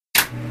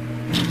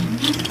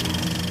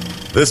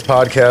This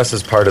podcast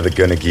is part of the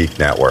Gonna Geek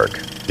Network.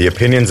 The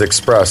opinions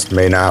expressed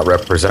may not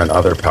represent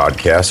other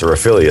podcasts or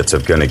affiliates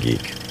of Gonna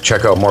Geek.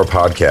 Check out more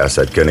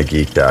podcasts at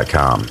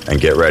GonnaGeek.com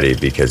and get ready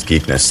because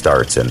geekness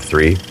starts in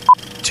 3,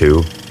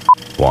 2,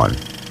 1.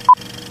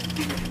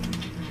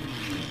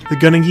 The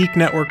Gonna Geek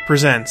Network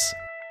presents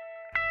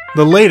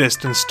the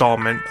latest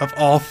installment of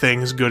All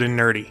Things Good and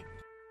Nerdy.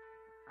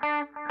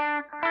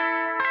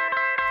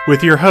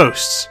 With your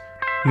hosts,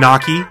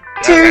 Naki.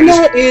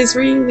 Internet is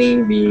really,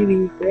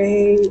 really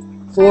great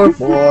for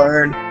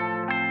porn.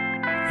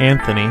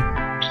 Anthony.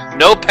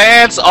 No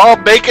pants, all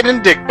bacon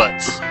and dick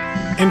butts.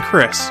 And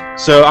Chris.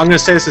 So I'm going to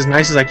say this as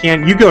nice as I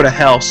can. You go to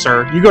hell,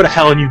 sir. You go to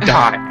hell and you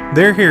die.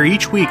 They're here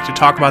each week to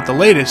talk about the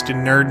latest in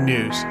nerd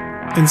news.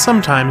 And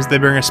sometimes they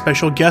bring a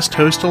special guest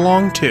host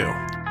along too.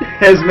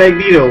 As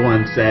Magneto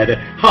once said,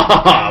 "Ha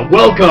ha ha,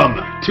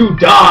 welcome to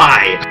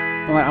die!"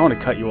 I want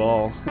to cut you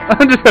all.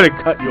 I'm just going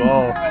to cut you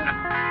all.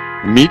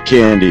 Meat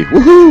candy.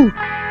 Woohoo!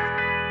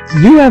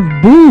 You have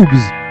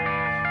boobs!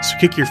 So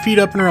kick your feet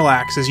up and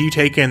relax as you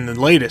take in the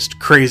latest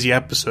crazy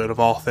episode of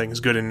All Things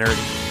Good and Nerdy.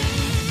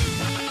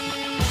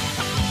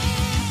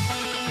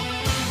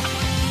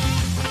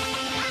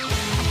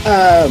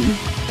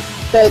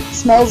 That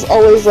smells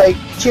always like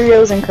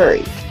Cheerios and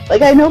curry.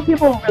 Like, I know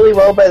people really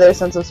well by their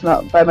sense of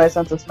smell, by my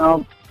sense of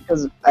smell,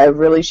 because I have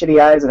really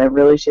shitty eyes and I have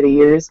really shitty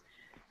ears.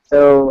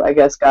 So I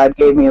guess God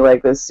gave me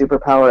like this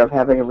superpower of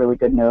having a really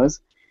good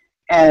nose.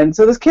 And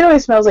so this kid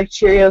always smells like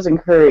Cheerios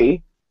and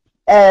curry.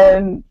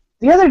 And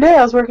the other day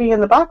I was working in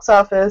the box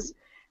office,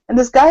 and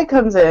this guy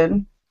comes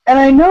in, and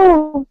I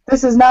know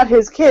this is not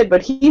his kid,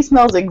 but he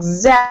smells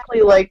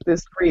exactly like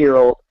this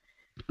 3-year-old.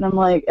 And I'm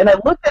like, and I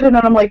looked at him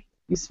and I'm like,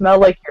 you smell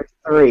like you're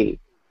 3.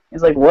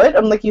 He's like, what?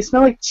 I'm like, you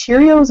smell like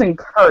Cheerios and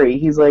curry.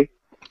 He's like,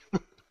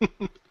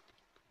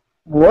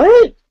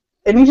 what?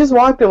 And he just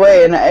walked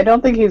away, and I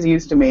don't think he's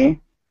used to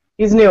me.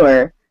 He's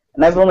newer,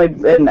 and he's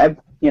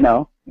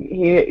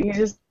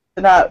just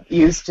not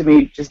used to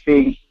me just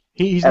being.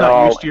 He's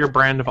not used to your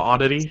brand of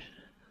oddity?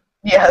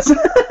 Yes.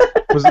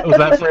 was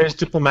that phrase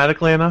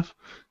diplomatically enough?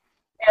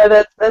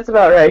 Yeah, that's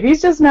about right. He's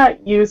just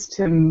not used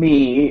to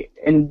me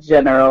in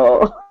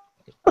general.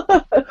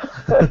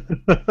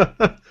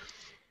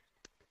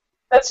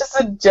 That's just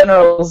a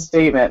general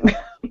statement.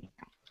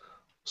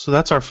 So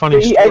that's our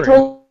funny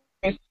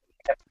story.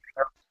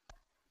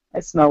 I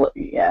smell it,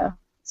 yeah.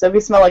 So if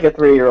you smell like a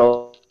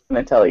 3-year-old, I'm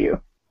going to tell you.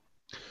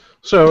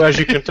 So as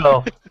you can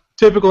tell,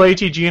 typical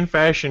ATGN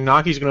fashion,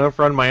 Naki's going to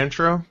outrun my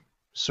intro.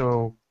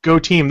 So go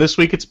team. This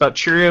week it's about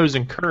Cheerios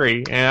and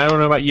curry. And I don't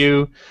know about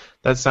you,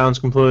 that sounds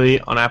completely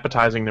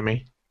unappetizing to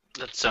me.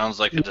 That sounds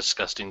like a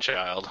disgusting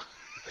child.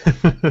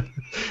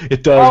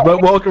 It does,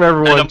 but welcome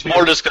everyone and a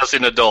more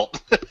disgusting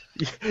adult.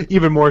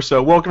 Even more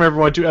so. Welcome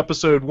everyone to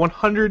episode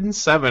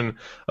 107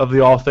 of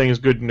the All Things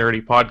Good and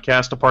Nerdy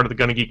podcast, a part of the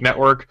Gonna Geek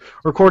Network,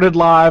 recorded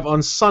live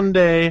on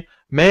Sunday,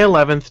 May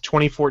 11th,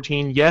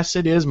 2014. Yes,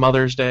 it is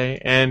Mother's Day,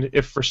 and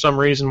if for some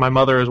reason my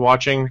mother is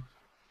watching,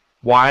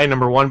 why,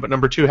 number one, but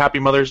number two, happy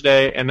Mother's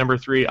Day, and number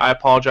three, I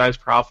apologize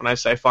for how often I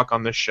say fuck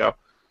on this show.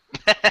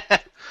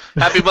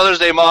 Happy Mother's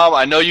Day, Mom.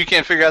 I know you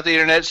can't figure out the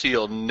internet, so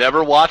you'll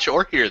never watch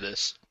or hear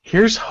this.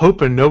 Here's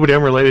hoping nobody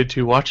I'm related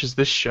to watches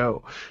this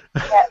show.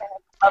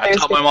 I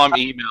taught my mom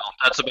email.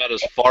 That's about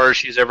as far as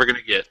she's ever going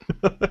to get.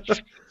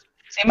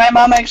 See, my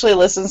mom actually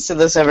listens to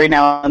this every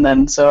now and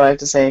then, so I have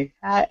to say,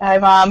 hi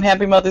Mom,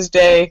 happy Mother's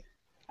Day.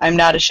 I'm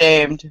not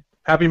ashamed.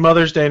 Happy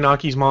Mother's Day,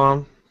 Naki's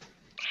mom.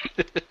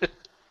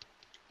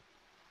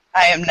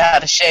 I am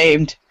not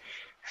ashamed.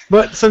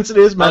 But since it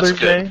is Mother's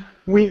Day,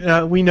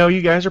 we know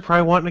you guys are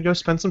probably wanting to go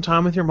spend some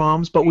time with your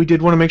moms, but we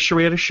did want to make sure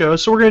we had a show,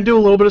 so we're going to do a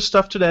little bit of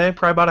stuff today,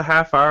 probably about a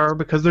half hour,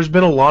 because there's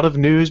been a lot of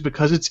news,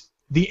 because it's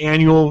the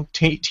annual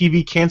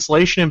TV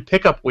cancellation and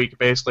pickup week,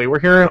 basically. We're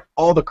hearing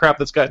all the crap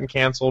that's gotten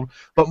canceled,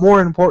 but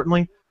more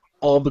importantly,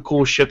 all the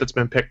cool shit that's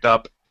been picked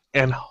up,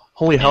 and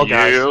holy hell,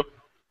 guys.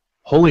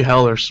 Holy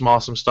hell, there's some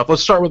awesome stuff.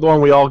 Let's start with the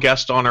one we all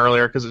guessed on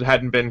earlier, because it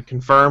hadn't been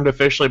confirmed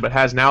officially, but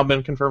has now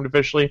been confirmed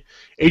officially.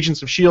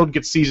 Agents of S.H.I.E.L.D.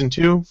 gets Season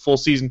 2, full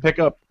season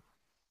pickup.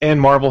 And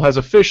Marvel has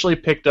officially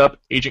picked up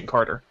Agent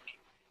Carter.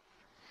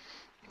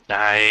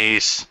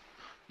 Nice.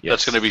 Yes.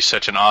 That's going to be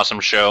such an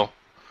awesome show.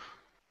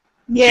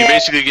 Yeah. You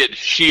basically get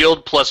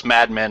S.H.I.E.L.D. plus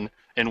Mad Men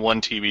in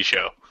one TV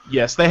show.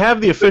 Yes, they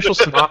have the official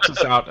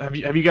synopsis out. Have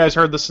you guys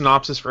heard the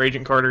synopsis for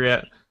Agent Carter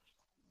yet?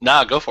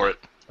 Nah, go for it.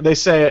 They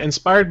say,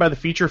 inspired by the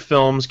feature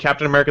films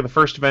Captain America the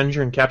First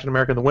Avenger and Captain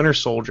America the Winter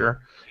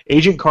Soldier,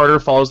 Agent Carter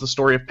follows the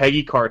story of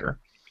Peggy Carter.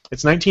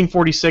 It's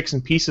 1946,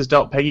 and peace has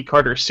dealt Peggy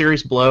Carter a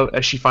serious blow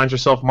as she finds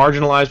herself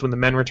marginalized when the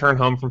men return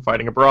home from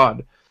fighting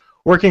abroad.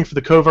 Working for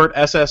the covert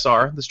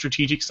SSR, the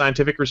Strategic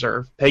Scientific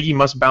Reserve, Peggy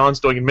must balance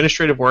doing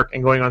administrative work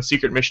and going on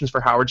secret missions for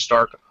Howard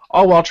Stark,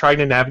 all while trying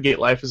to navigate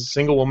life as a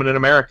single woman in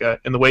America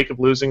in the wake of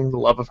losing the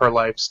love of her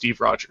life, Steve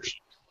Rogers.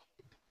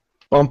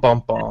 Bum,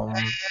 bum, bum.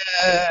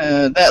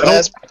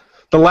 The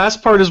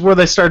last part is where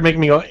they started making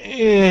me go,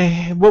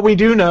 What we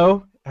do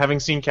know, having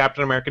seen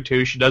Captain America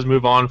 2, she does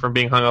move on from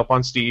being hung up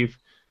on Steve.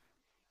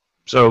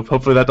 So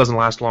hopefully that doesn't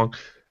last long.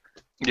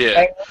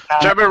 Yeah.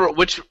 I remember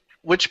which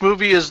which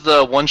movie is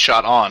the one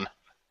shot on?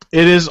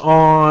 It is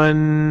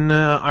on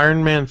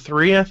Iron Man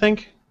 3, I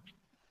think.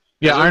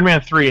 Yeah, Iron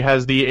Man 3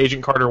 has the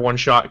Agent Carter one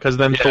shot because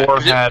then Thor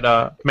had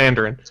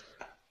Mandarin.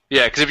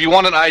 Yeah, because if you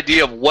want an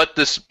idea of what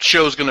this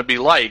show's going to be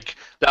like,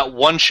 that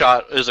one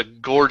shot is a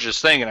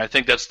gorgeous thing, and I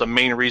think that's the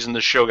main reason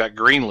the show got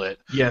greenlit.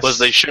 Yes. Was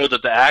they showed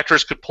that the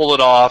actors could pull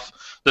it off,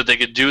 that they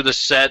could do the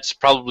sets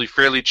probably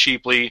fairly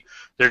cheaply.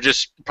 They're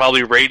just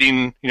probably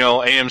raiding,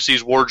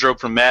 AMC's wardrobe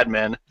from Mad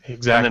Men,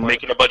 Exactly. and then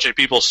making a bunch of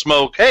people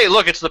smoke. Hey,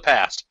 look, it's the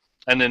past,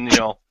 and then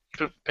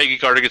Peggy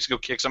Carter gets to go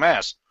kick some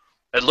ass.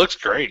 It looks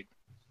great.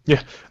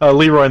 Yeah,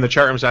 Leroy in the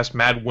chat rooms asked,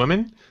 "Mad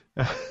Woman?"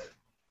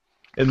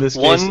 In this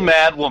case,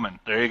 mad woman.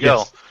 There you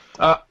go.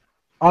 Yes.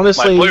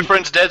 Honestly, my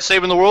boyfriend's dead,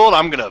 saving the world.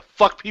 I'm gonna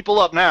fuck people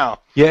up now.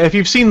 Yeah, if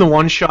you've seen the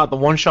one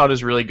shot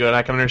is really good.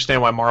 I can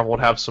understand why Marvel would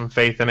have some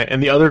faith in it.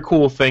 And the other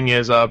cool thing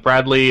is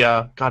Bradley.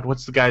 God,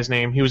 what's the guy's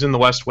name? He was in The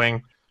West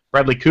Wing.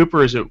 Bradley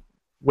Cooper, is it?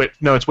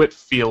 No, it's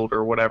Whitfield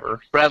or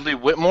whatever. Bradley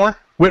Whitmore.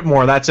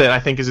 Whitmore, that's it. I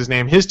think is his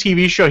name. His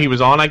TV show he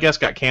was on, I guess,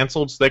 got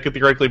canceled, so they could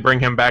theoretically bring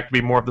him back to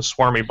be more of the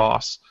swarmy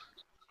boss.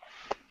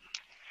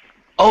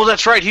 Oh,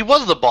 that's right. He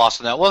was the boss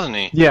in that, wasn't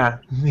he? Yeah,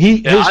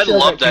 I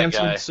love that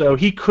guy. So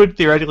he could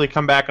theoretically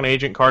come back on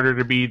Agent Carter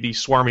to be the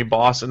swarmy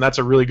boss, and that's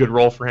a really good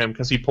role for him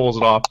because he pulls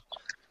it off.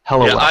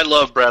 Well. I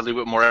love Bradley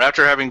Whitmore.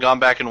 After having gone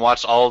back and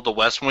watched all of The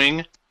West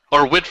Wing,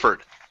 or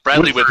Whitford,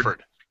 Bradley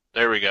Whitford.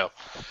 There we go.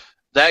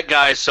 That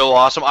guy's so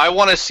awesome. I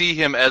want to see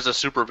him as a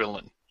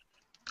supervillain.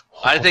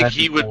 I think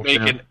he would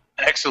make an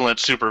excellent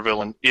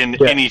supervillain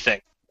in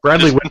anything.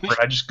 Bradley Whitford.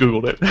 I just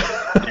Googled it.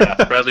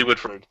 Yeah, Bradley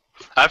Whitford.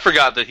 I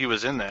forgot that he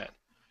was in that.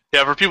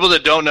 Yeah, for people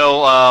that don't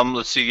know,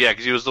 let's see,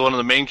 because he was one of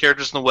the main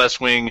characters in The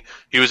West Wing.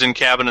 He was in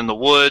Cabin in the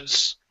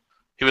Woods.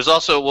 He was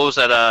also, what was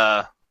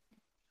that,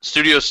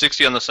 Studio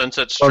 60 on the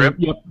Sunset Strip?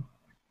 Yep.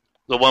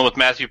 The one with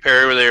Matthew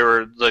Perry where they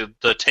were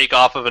the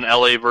takeoff of an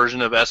LA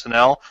version of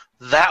SNL.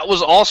 That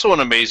was also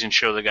an amazing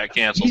show that got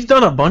canceled. He's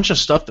done a bunch of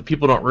stuff that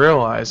people don't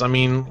realize. I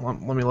mean,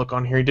 let me look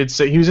on here.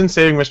 He was in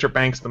Saving Mr.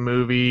 Banks, the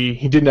movie.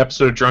 He did an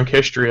episode of Drunk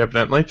History,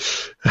 evidently.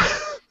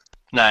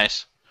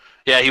 Nice.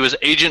 Yeah, he was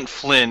Agent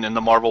Flynn in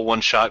the Marvel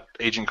one-shot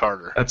Agent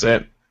Carter. That's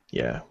it.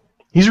 Yeah.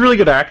 He's a really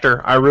good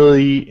actor. I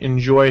really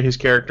enjoy his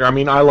character. I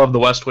mean, I love The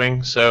West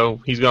Wing, so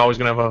he's always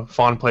going to have a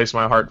fond place in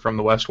my heart from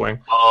The West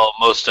Wing. Oh,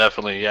 most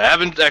definitely. Yeah, I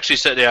haven't actually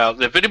set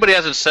out. If anybody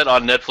hasn't set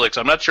on Netflix,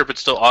 I'm not sure if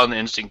it's still on the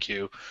Instant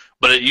Queue,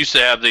 but it used to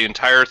have the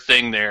entire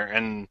thing there,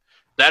 and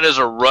that is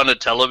a run of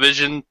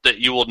television that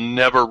you will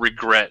never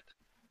regret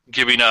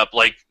giving up,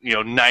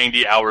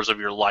 90 hours of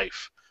your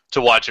life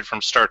to watch it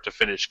from start to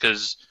finish,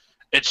 because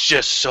it's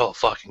just so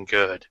fucking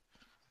good.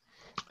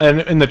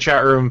 And in the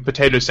chat room,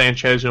 Potato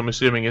Sanchez, who I'm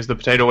assuming is the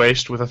potato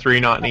waste with a 3,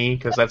 not an E,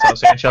 because that's how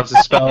Sanchez is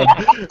spelled.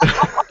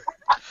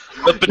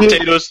 The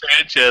Potato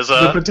Sanchez,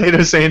 huh? The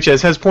Potato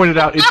Sanchez has pointed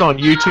out it's on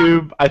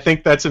YouTube. I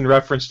think that's in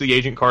reference to the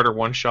Agent Carter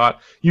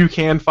one-shot. You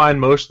can find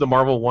most of the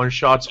Marvel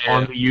one-shots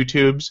on the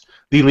YouTubes.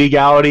 The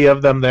legality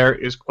of them there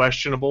is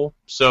questionable.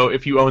 So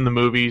if you own the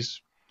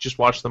movies, just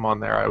watch them on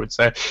there, I would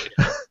say.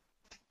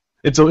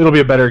 It'll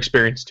be a better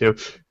experience, too.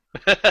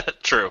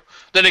 True.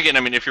 Then again, I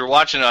mean, if you're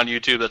watching it on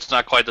YouTube, that's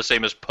not quite the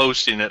same as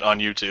posting it on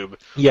YouTube.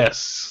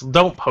 Yes.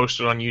 Don't post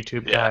it on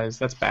YouTube, guys.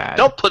 That's bad.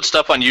 Don't put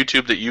stuff on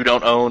YouTube that you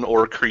don't own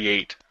or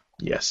create.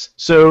 Yes.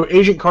 So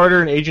Agent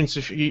Carter and Agents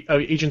of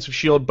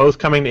S.H.I.E.L.D. both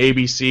coming to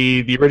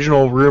ABC. The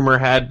original rumor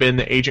had been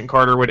that Agent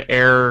Carter would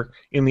air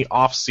in the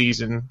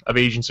off-season of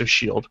Agents of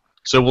S.H.I.E.L.D.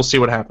 So we'll see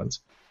what happens.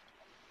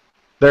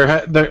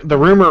 The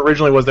rumor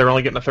originally was they were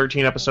only getting a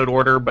 13-episode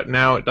order, but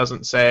now it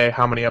doesn't say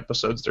how many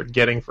episodes they're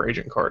getting for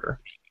Agent Carter.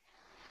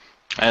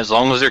 As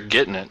long as they're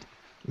getting it.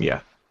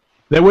 Yeah.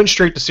 They went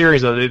straight to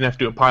series, though. They didn't have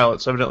to do a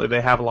pilot, so evidently they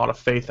have a lot of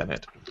faith in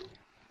it.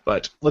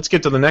 But let's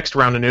get to the next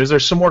round of news.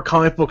 There's some more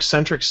comic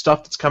book-centric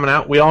stuff that's coming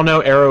out. We all know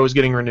Arrow is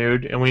getting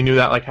renewed, and we knew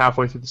that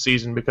halfway through the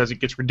season because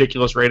it gets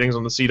ridiculous ratings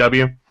on the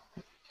CW.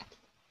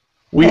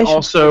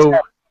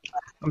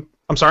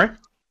 I'm sorry?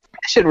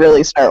 I should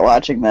really start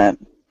watching that.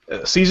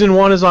 Season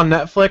 1 is on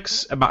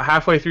Netflix. About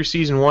halfway through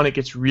Season 1, it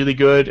gets really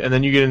good, and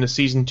then you get into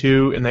Season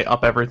 2, and they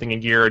up everything a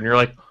gear, and you're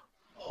like,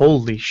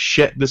 holy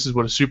shit, this is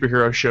what a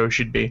superhero show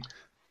should be.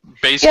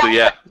 Basically,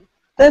 yeah.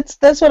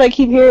 That's what I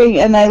keep hearing,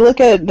 and I look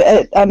at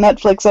it on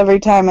Netflix every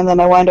time, and then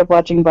I wind up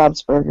watching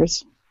Bob's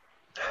Burgers.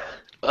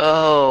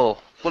 Oh,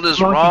 what is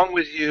wrong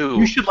with you?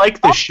 You should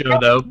like this show,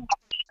 though.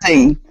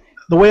 The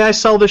way I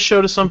sell this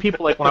show to some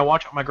people, when I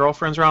watch it with my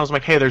girlfriends around, I was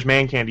like, hey, there's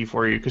man candy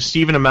for you, because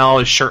Stephen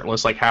Amell is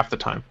shirtless half the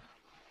time.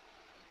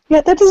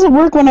 Yeah, that doesn't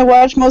work when I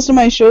watch most of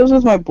my shows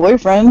with my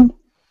boyfriend.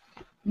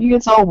 He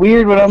gets all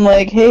weird when I'm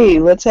like, hey,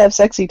 let's have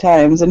sexy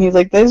times. And he's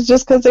like, that's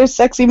just because there's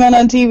sexy men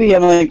on TV.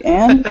 I'm like,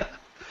 and?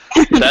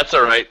 That's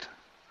all right.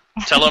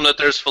 Tell him that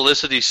there's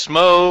Felicity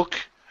Smoke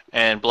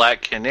and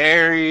Black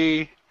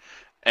Canary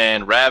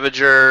and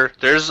Ravager.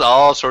 There's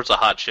all sorts of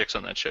hot chicks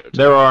on that show, too.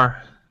 There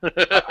are.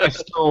 I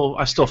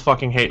still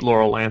fucking hate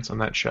Laurel Lance on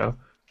that show.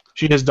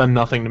 She has done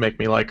nothing to make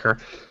me like her.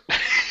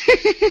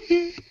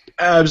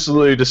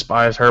 absolutely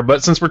despise her.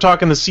 But since we're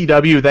talking the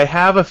CW, they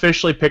have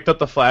officially picked up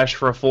The Flash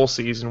for a full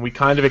season. We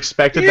kind of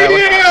expected that would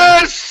happen.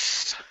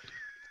 Yes!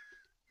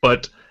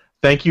 But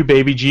thank you,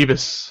 baby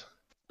Jeebus.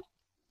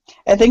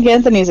 I think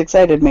Anthony's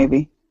excited,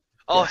 maybe.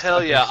 Oh,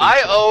 hell yeah.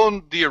 I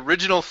own the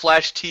original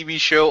Flash TV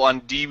show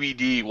on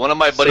DVD. One of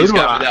my buddies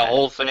got me that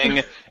whole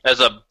thing as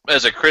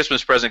a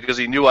Christmas present because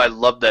he knew I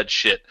loved that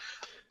shit.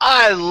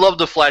 I love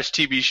the Flash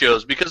TV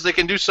shows because they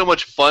can do so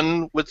much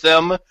fun with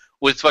them,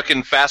 with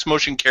fucking fast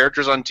motion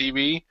characters on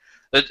TV.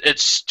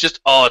 It's just,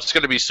 it's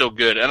going to be so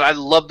good. And I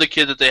love the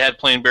kid that they had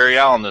playing Barry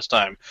Allen this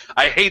time.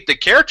 I hate the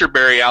character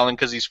Barry Allen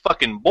because he's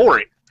fucking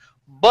boring.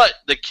 But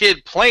the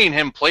kid playing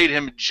him played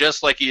him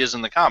just like he is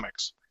in the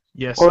comics.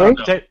 Yes.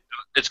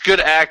 It's good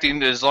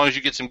acting as long as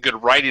you get some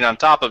good writing on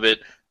top of it.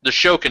 The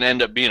show can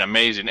end up being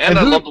amazing. And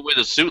I love the way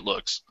the suit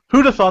looks.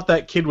 Who'd have thought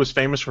that kid was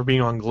famous for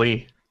being on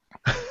Glee?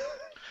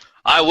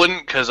 I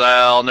wouldn't, because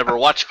I'll never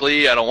watch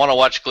Glee. I don't want to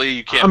watch Glee.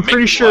 You can't I'm make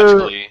pretty me sure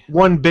watch Glee.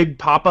 one Big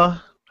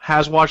Papa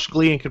has watched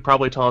Glee and could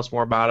probably tell us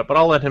more about it, but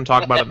I'll let him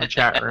talk about it in the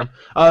chat room.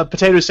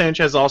 Potato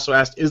Sanchez also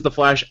asked, is The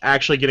Flash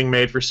actually getting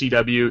made for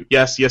CW?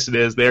 Yes, it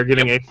is. They are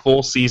getting a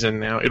full season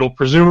now. It'll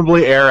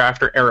presumably air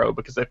after Arrow,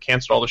 because they've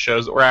canceled all the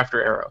shows that were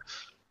after Arrow.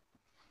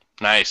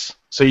 Nice.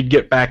 So you'd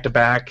get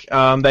back-to-back.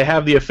 They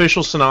have the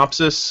official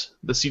synopsis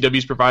the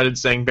CW's provided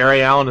saying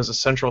Barry Allen is a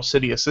Central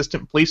City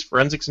assistant police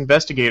forensics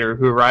investigator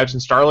who arrives in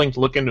Starling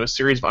to look into a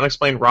series of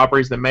unexplained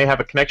robberies that may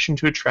have a connection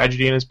to a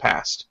tragedy in his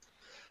past.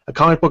 A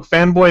comic book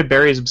fanboy,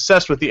 Barry is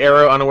obsessed with the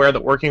Arrow, unaware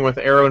that working with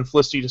Arrow and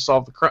Felicity to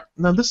solve the crime...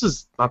 No, this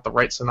is not the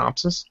right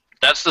synopsis.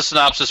 That's the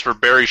synopsis for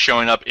Barry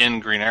showing up in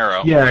Green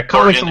Arrow. Yeah,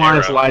 Comics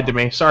Alliance lied to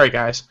me. Sorry,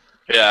 guys.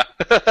 Yeah.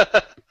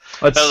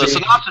 Let's the see.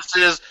 synopsis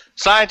is,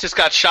 scientist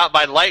got shot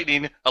by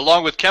lightning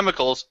along with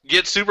chemicals,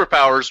 gets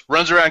superpowers,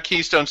 runs around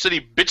Keystone City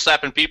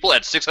bitch-slapping people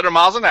at 600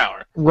 miles an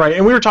hour. Right,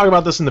 and we were talking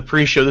about this in the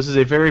pre-show. This is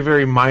a very,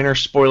 very minor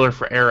spoiler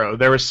for Arrow.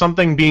 There was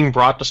something being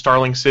brought to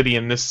Starling City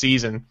in this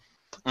season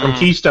from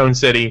Keystone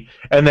City,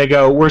 and they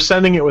go, we're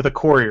sending it with a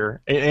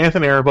courier. And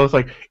Anthony and I are both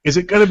like, is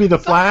it going to be the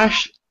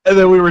Flash? And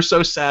then we were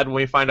so sad when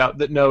we find out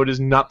that no, it is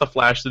not the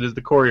Flash that is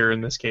the courier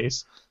in this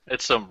case.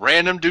 It's some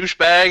random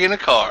douchebag in a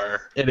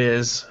car. It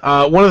is.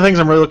 One of the things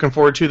I'm really looking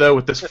forward to, though,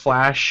 with this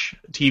Flash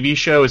TV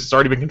show is it's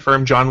already been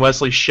confirmed John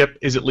Wesley Shipp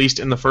is at least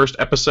in the first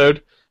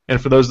episode.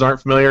 And for those that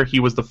aren't familiar, he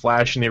was the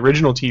Flash in the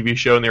original TV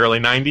show in the early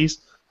 90s.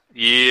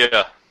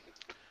 Yeah.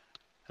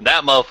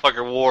 That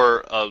motherfucker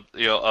wore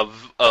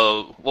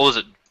what was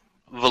it?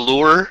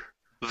 Velour?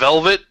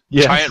 Velvet?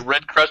 Yes. Giant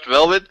red crushed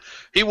velvet?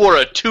 He wore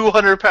a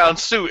 200-pound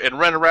suit and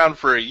ran around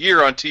for a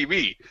year on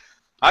TV.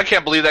 I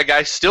can't believe that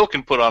guy still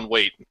can put on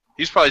weight.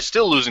 He's probably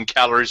still losing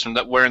calories from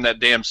wearing that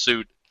damn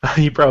suit.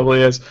 He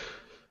probably is.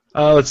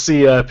 Let's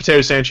see.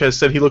 Potato Sanchez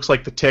said he looks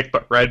like the Tick,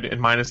 but red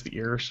and minus the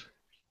ears.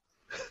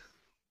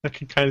 I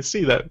can kind of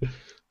see that,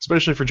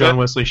 especially for John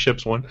Wesley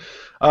Shipp's one.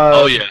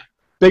 Oh, yeah.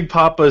 Big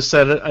Papa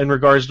said in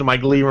regards to my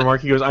Glee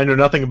remark, he goes, I know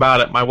nothing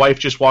about it. My wife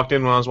just walked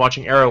in when I was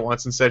watching Arrow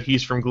once and said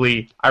he's from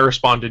Glee. I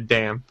responded,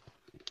 damn.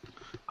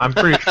 I'm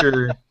pretty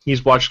sure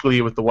he's watched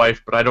Glee with the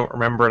wife, but I don't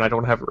remember and I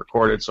don't have it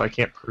recorded, so I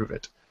can't prove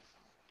it.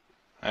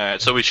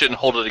 Alright, so we shouldn't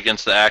hold it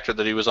against the actor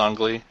that he was on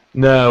Glee?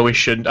 No, we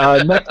shouldn't.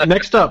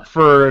 Next up,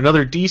 for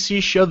another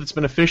DC show that's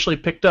been officially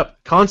picked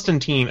up,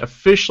 Constantine,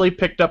 officially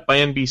picked up by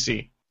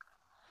NBC.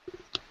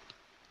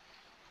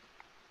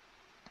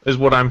 Is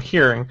what I'm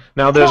hearing.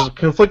 Now, there's a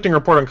conflicting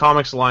report on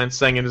Comics Alliance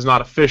saying it is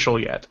not official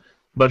yet,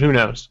 but who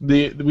knows?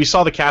 We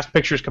saw the cast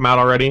pictures come out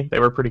already. They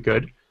were pretty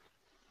good.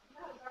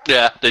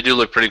 Yeah, they do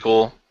look pretty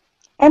cool.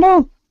 I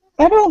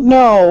don't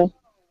know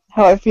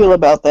how I feel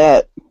about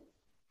that.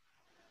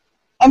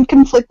 I'm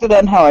conflicted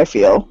on how I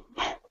feel.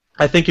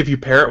 I think if you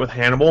pair it with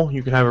Hannibal,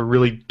 you can have a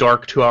really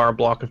dark 2-hour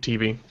block of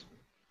TV.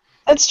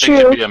 That's It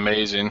true. could be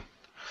amazing.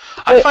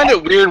 I find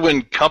it weird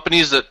when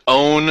companies that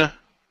own,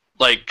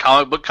 like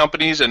comic book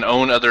companies and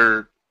own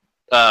other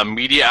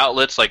media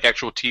outlets, like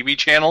actual TV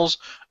channels,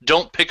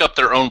 don't pick up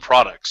their own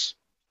products.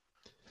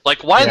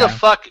 Like, why the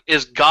fuck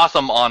is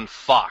Gotham on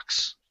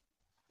Fox?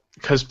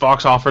 Because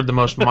Fox offered the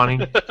most money.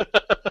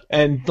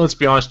 And let's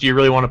be honest, do you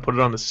really want to put it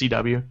on the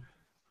CW?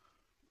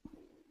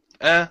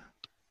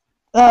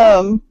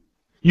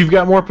 You've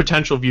got more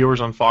potential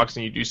viewers on Fox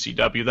than you do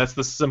CW. That's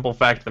the simple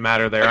fact of the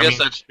matter there. I guess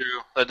that's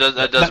true. That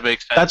does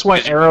make sense. That's why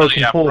Arrow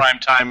can pull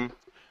primetime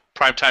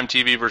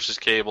TV versus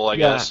cable, I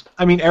guess.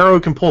 I mean, Arrow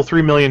can pull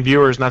 3 million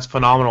viewers, and that's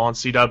phenomenal on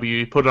CW.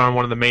 You put it on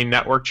one of the main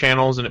network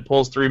channels, and it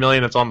pulls 3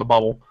 million. It's on the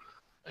bubble.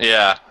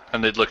 Yeah,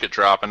 and they'd look at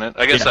dropping it.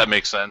 I guess that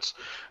makes sense.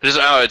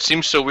 It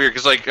seems so weird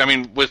because, like, I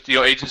mean, with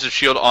Agents of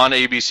S.H.I.E.L.D. on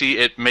ABC,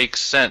 it makes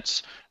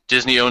sense.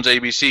 Disney owns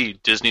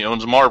ABC. Disney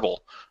owns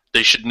Marvel.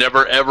 They should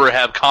never ever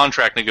have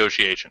contract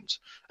negotiations.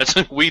 It's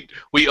like we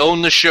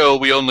own the show.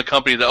 We own the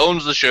company that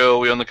owns the show.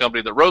 We own the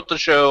company that wrote the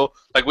show.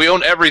 Like, we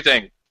own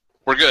everything.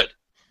 We're good.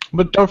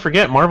 But don't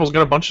forget, Marvel's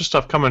got a bunch of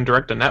stuff coming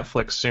direct to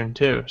Netflix soon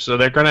too. So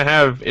they're going to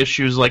have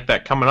issues like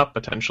that coming up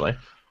potentially.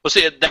 Well,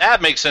 see,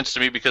 that makes sense to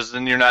me because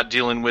then you're not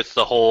dealing with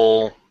the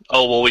whole,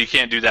 we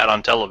can't do that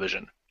on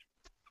television.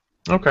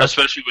 Okay.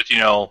 Especially with,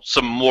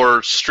 some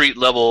more street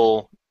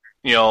level,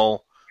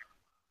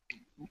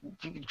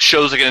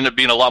 shows that can end up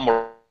being a lot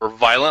more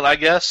violent, I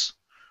guess,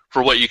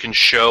 for what you can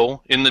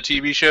show in the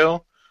TV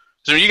show.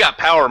 So you got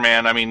Power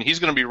Man. I mean, he's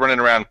going to be running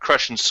around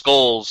crushing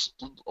skulls,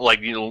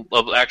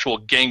 of actual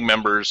gang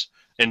members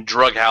in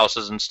drug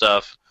houses and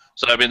stuff.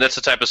 So I mean, that's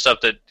the type of stuff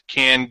that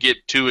can get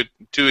too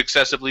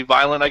excessively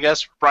violent, I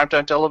guess, for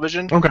primetime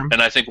television. Okay.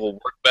 And I think will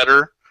work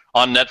better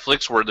on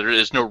Netflix, where there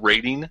is no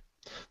rating.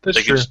 That's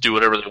they true. can just do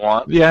whatever they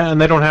want. Yeah, and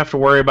they don't have to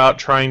worry about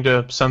trying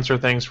to censor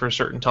things for a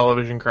certain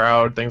television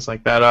crowd, things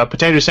like that.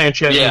 Potato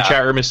Sanchez in the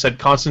chat room has said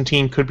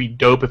Constantine could be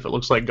dope if it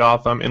looks like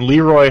Gotham, and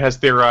Leroy has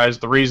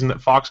theorized the reason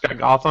that Fox got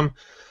Gotham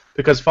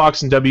because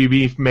Fox and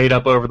WB made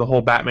up over the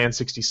whole Batman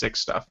 66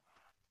 stuff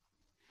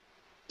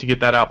to get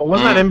that out. But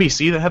wasn't that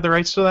NBC that had the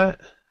rights to that?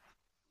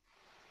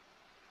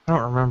 I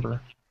don't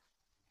remember.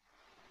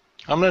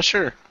 I'm not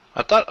sure.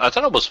 I thought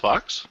it was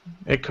Fox.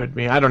 It could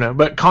be. I don't know.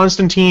 But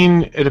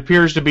Constantine, it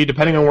appears to be,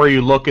 depending on where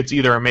you look, it's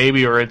either a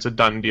maybe or it's a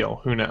done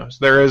deal. Who knows?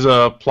 There is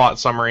a plot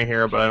summary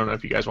here, but I don't know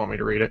if you guys want me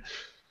to read it.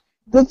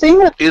 The thing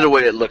with Either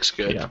way, it looks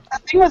good. Yeah. The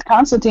thing with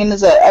Constantine is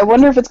that I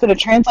wonder if it's going to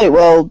translate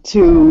well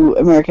to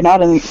American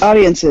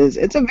audiences.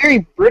 It's a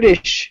very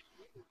British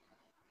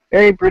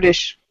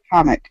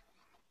comic.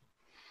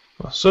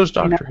 Well, so's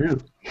Doctor Who.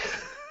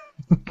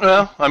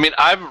 Well, I mean,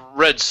 I've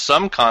read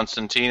some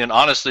Constantine, and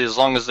honestly, as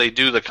long as they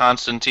do the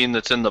Constantine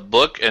that's in the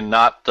book and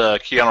not the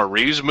Keanu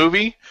Reeves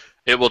movie,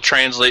 it will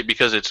translate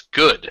because it's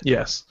good.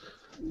 Yes.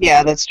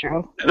 Yeah, that's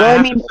true. And Well, I I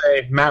have mean, to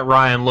say, Matt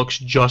Ryan looks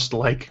just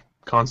like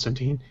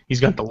Constantine. He's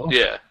got the look.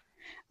 Yeah.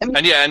 And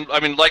I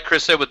mean, like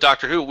Chris said with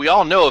Doctor Who, we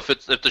all know if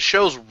the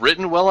show's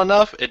written well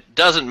enough, it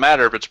doesn't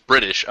matter if it's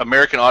British.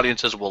 American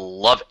audiences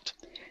will love it.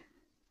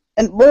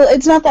 and well,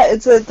 it's not that.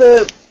 It's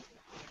the.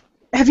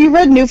 Have you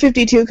read New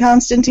 52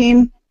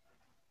 Constantine?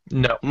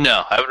 No.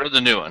 No, I haven't read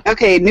the new one.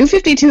 Okay, New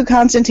 52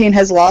 Constantine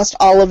has lost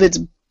all of its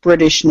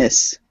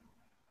Britishness,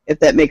 if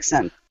that makes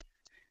sense.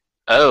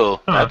 Oh,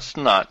 that's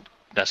not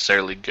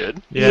necessarily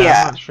good. Yeah,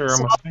 Yeah. I'm not sure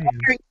I'm a fan.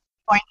 Either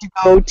going to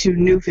go to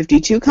New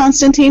 52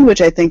 Constantine,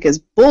 which I think is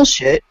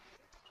bullshit,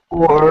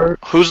 or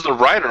Who's the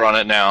writer on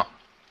it now?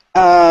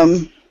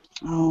 I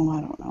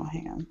don't know.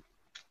 Hang on.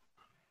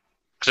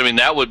 Because, I mean,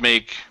 that would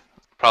make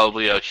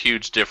probably a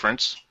huge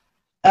difference.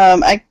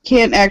 I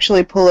can't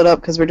actually pull it up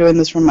because we're doing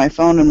this from my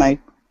phone and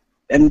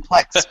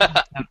Plex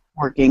isn't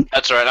working.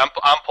 That's right.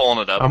 I'm pulling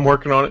it up. I'm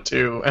working on it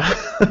too.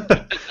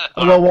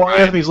 Well, while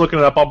Anthony's looking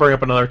it up, I'll bring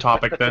up another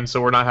topic then,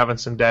 so we're not having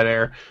some dead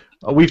air.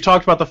 We've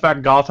talked about the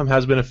fact Gotham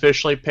has been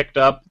officially picked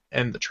up,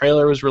 and the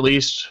trailer was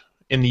released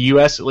in the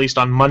U.S. at least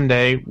on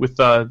Monday with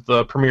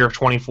the premiere of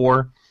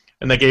 24,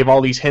 and they gave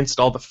all these hints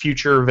to all the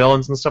future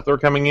villains and stuff that were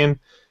coming in.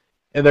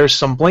 And there's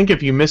some blink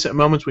if you miss it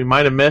moments we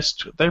might have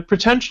missed. They're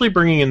potentially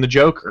bringing in the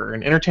Joker.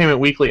 And Entertainment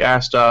Weekly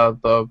asked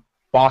the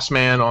boss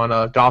man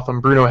on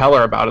Gotham, Bruno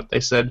Heller, about it. They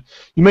said,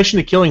 "You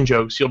mentioned the Killing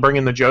Jokes. You'll bring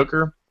in the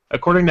Joker?"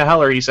 According to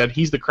Heller, he said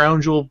he's the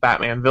crown jewel of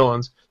Batman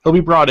villains. He'll be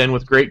brought in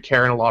with great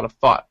care and a lot of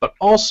thought. But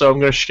also, I'm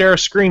going to share a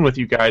screen with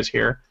you guys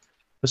here,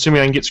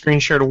 assuming I can get screen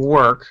share to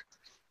work.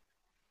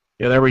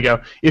 Yeah, there we go.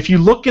 If you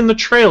look in the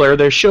trailer,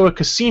 they show a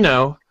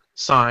casino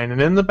sign, and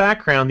in the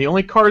background, the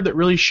only card that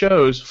really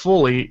shows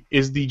fully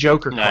is the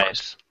Joker card.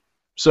 Nice.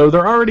 So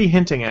they're already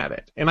hinting at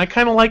it, and I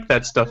kind of like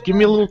that stuff. Give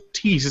me a little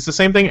tease. It's the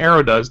same thing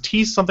Arrow does.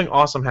 Tease something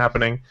awesome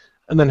happening,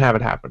 and then have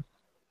it happen.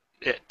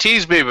 Yeah,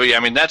 tease baby. I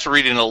mean, that's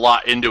reading a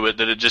lot into it.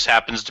 That it just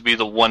happens to be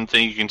the one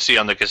thing you can see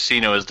on the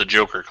casino is the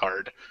Joker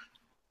card.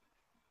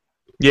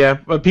 Yeah,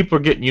 but people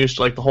are getting used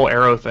to like the whole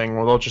Arrow thing,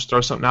 where they'll just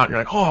throw something out, and you're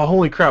like, "Oh,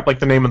 holy crap!" Like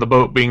the name of the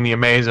boat being the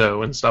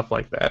Amazo and stuff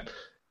like that.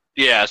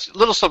 Yeah,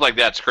 little stuff like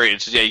that's great.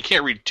 It's, you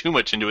can't read too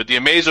much into it. The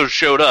Amazo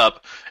showed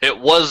up. It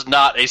was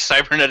not a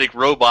cybernetic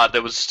robot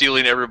that was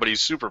stealing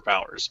everybody's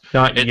superpowers.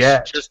 Not it's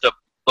yet. just a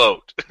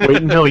boat. Wait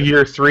until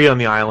year 3 on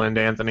the island,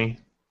 Anthony.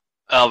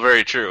 Oh,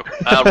 very true.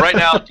 Right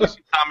now,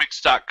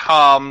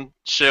 DCComics.com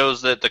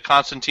shows that the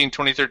Constantine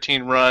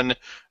 2013 run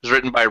is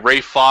written by Ray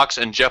Fox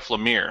and Jeff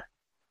Lemire.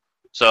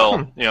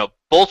 So,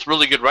 both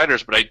really good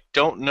writers, but I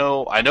don't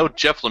know. I know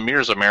Jeff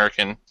Lemire's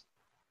American.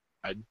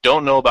 I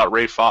don't know about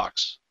Ray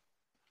Fox.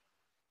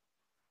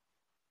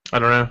 I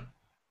don't know.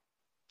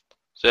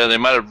 So yeah, they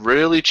might have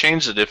really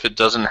changed it if it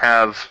doesn't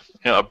have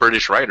a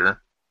British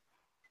writer.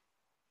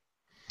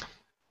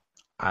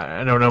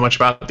 I don't know much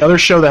about it. The other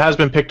show that has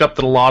been picked up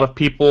that a lot of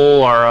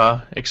people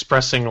are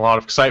expressing a lot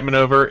of excitement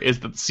over is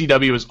that the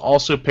CW has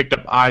also picked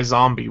up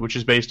iZombie, which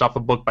is based off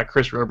a book by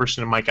Chris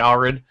Roberson and Mike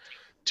Allred.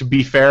 To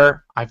be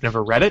fair, I've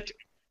never read it,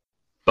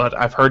 but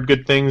I've heard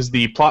good things.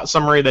 The plot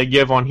summary they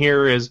give on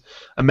here is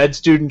a med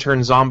student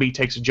turned zombie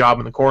takes a job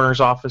in the coroner's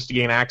office to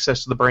gain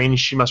access to the brains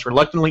she must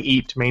reluctantly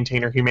eat to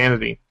maintain her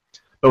humanity.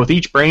 But with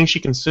each brain she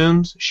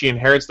consumes, she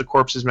inherits the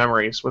corpse's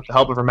memories. With the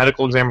help of her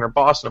medical examiner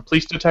boss and a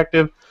police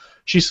detective,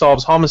 she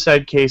solves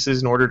homicide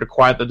cases in order to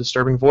quiet the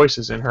disturbing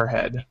voices in her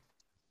head.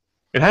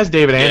 It has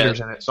David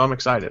Anders in it, so I'm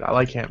excited. I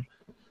like him.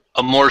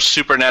 A more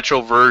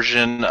supernatural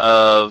version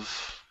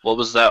of, what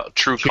was that,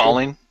 True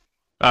Calling?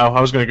 Oh, I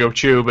was going to go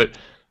Chew, but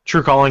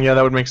True Calling, yeah,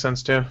 that would make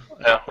sense too.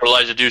 Yeah, or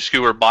Elijah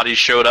Dushku, where bodies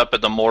showed up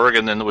at the morgue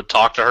and then would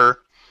talk to her.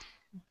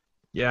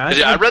 Yeah,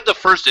 I read the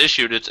first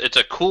issue. It's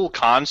a cool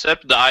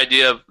concept. The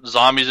idea of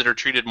zombies that are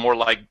treated more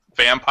like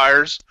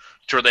vampires,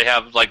 to where they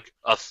have like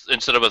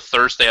instead of a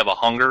thirst, they have a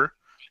hunger.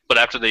 But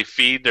after they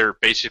feed, they're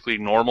basically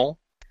normal.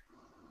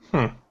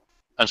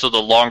 And so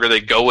the longer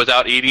they go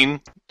without eating,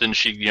 then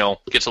she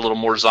gets a little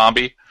more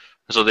zombie.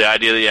 And so the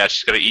idea that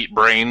she's got to eat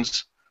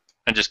brains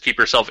and just keep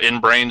herself in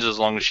brains. As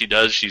long as she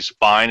does, she's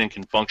fine and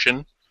can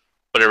function.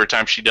 But every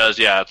time she does,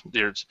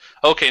 there's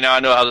okay. Now I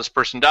know how this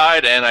person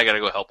died, and I got to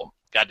go help them.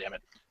 God damn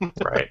it.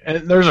 Right,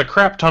 and there's a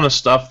crap ton of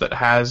stuff that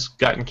has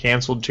gotten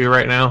canceled too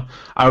right now.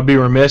 I would be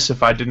remiss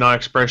if I did not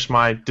express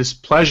my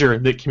displeasure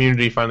that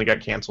Community finally got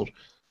canceled.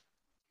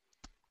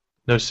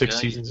 No 6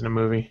 seasons in a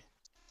movie.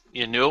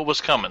 You knew it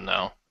was coming,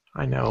 though.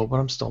 I know, but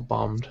I'm still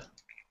bummed.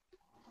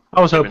 I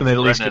was hoping they'd at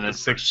least get the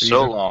 6th season.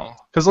 So long.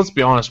 Because let's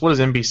be honest, what does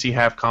NBC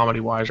have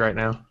comedy-wise right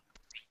now?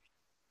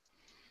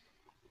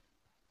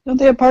 Don't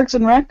they have Parks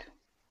and Rec?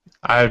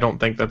 I don't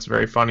think that's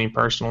very funny,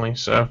 personally,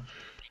 so...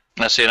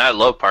 I see, and I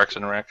love Parks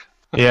and Rec.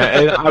 Yeah,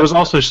 and I was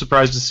also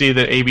surprised to see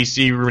that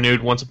ABC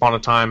renewed Once Upon a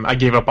Time. I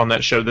gave up on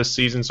that show this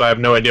season, so I have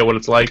no idea what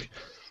it's like.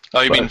 Oh,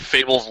 you mean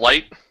Fable's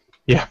Light?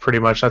 Yeah, pretty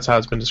much. That's how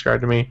it's been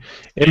described to me.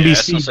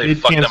 NBC did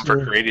fuck them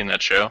for creating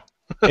that show.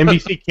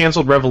 NBC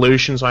canceled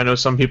Revolution, so I know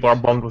some people are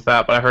bummed with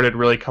that, but I heard it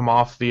really come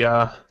off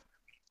the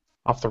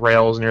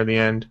rails near the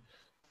end.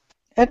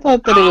 I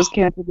thought that it was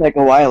canceled like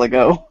a while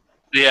ago.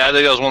 Yeah, I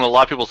think that was one that a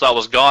lot of people thought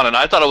was gone, and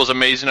I thought it was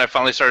amazing. I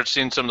finally started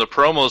seeing some of the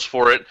promos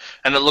for it,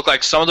 and it looked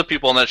like some of the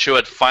people on that show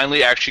had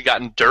finally actually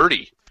gotten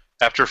dirty.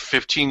 After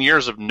 15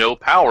 years of no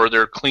power,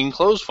 their clean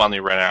clothes finally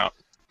ran out.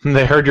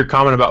 They heard your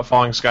comment about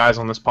falling skies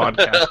on this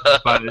podcast,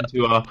 decided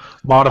to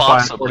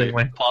modify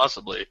accordingly.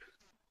 Possibly.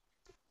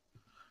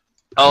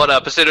 Oh,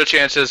 and Potato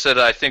Chance said,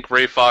 I think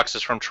Ray Fox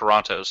is from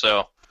Toronto,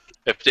 so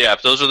if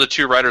those are the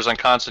two writers on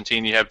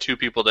Constantine, you have two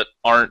people that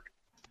aren't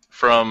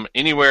from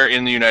anywhere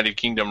in the United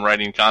Kingdom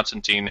writing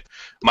Constantine.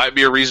 Might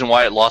be a reason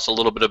why it lost a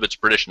little bit of its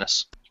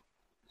Britishness.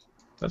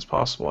 That's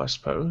possible, I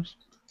suppose.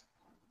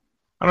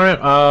 I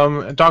don't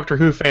know. Doctor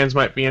Who fans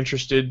might be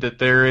interested that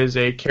there is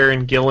a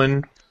Karen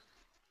Gillan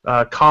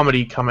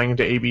comedy coming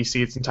to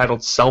ABC. It's entitled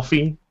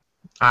Selfie.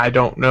 I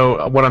don't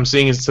know. What I'm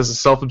seeing is it says a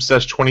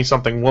self-obsessed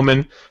 20-something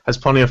woman has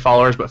plenty of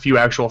followers but few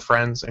actual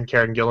friends, and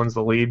Karen Gillan's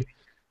the lead.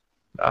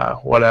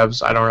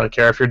 Whatevs. I don't really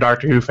care. If you're a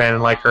Doctor Who fan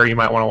and like her, you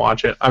might want to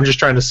watch it. I'm just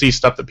trying to see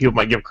stuff that people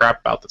might give crap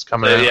about that's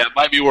coming out. Yeah, it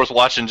might be worth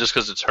watching just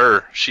because it's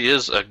her. She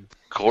is a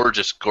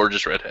gorgeous,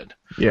 gorgeous redhead.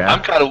 Yeah,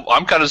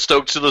 I'm kind of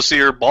stoked to see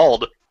her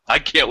bald. I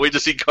can't wait to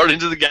see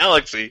Guardians of the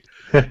Galaxy.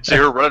 See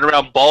her running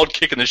around bald,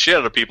 kicking the shit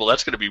out of people.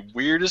 That's going to be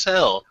weird as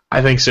hell.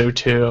 I think so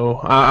too.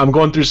 I'm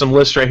going through some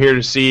lists right here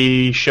to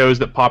see shows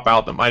that pop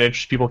out that might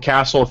interest people.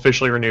 Castle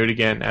officially renewed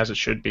again, as it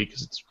should be,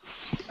 because it's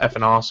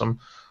effing awesome.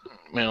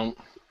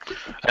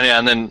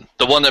 And then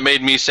the one that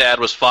made me sad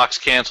was Fox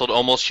canceled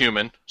Almost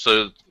Human.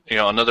 So,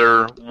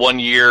 another 1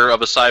 year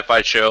of a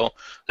sci-fi show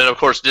that, of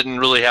course, didn't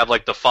really have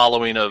like the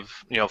following of,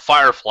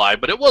 Firefly,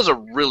 but it was a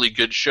really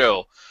good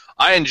show.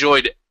 I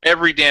enjoyed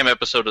every damn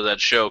episode of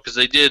that show because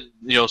they did,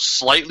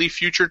 slightly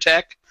future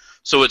tech.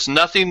 So it's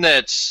nothing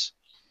that's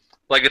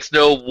like it's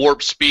no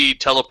warp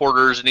speed,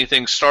 teleporters,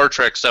 anything Star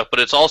Trek stuff, but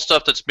it's all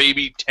stuff that's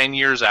maybe 10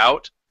 years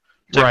out.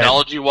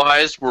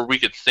 Technology-wise, where we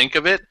could think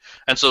of it.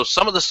 And so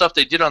some of the stuff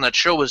they did on that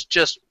show was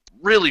just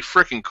really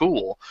freaking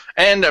cool.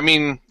 And, I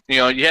mean,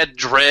 you had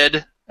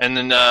Dredd, and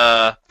then,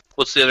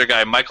 what's the other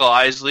guy? Michael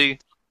Isley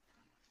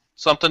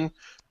something?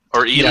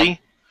 Or Ely?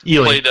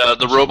 Ely. Played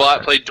the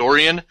robot, played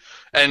Dorian.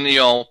 And,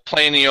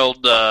 playing,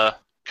 the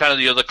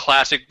kind of, the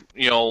classic,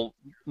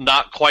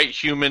 not quite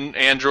human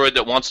android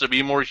that wants to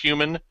be more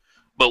human,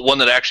 but one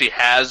that actually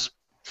has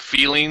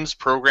feelings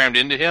programmed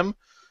into him.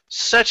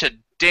 Such a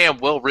damn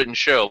well-written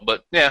show,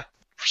 but yeah,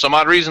 for some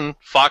odd reason,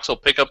 Fox will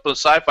pick up a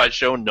sci-fi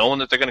show knowing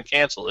that they're going to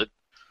cancel it.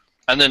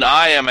 And then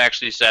I am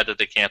actually sad that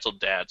they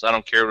canceled Dads. I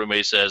don't care what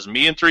anybody says.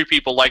 Me and 3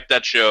 people liked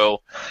that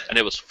show, and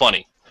it was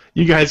funny.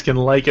 You guys can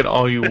like it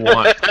all you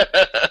want.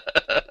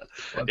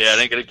 Yeah,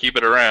 I ain't going to keep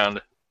it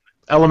around.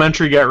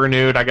 Elementary got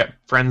renewed. I got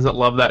friends that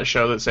love that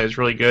show that say it's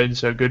really good,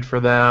 so good for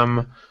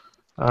them.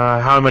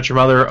 How I Met Your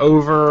Mother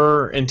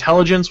over.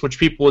 Intelligence, which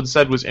people had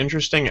said was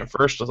interesting at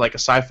first, was like a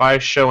sci-fi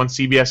show on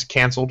CBS,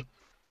 canceled.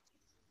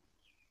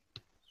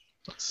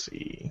 Let's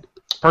see.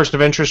 Person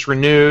of Interest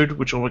renewed,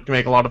 which will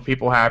make a lot of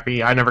people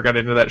happy. I never got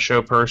into that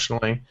show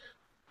personally.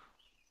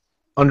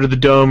 Under the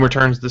Dome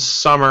returns this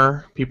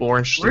summer. People were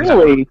interested.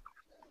 Really?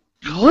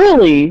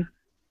 Really?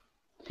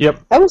 Yep.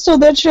 I was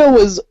told that show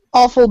was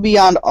awful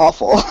beyond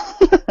awful.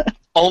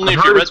 Only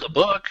if you read the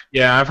book.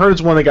 Yeah, I've heard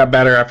it's one that got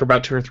better after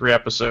about 2 or 3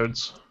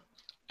 episodes.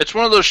 It's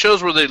one of those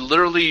shows where they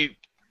literally...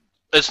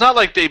 It's not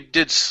like they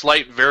did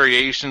slight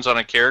variations on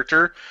a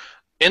character.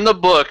 In the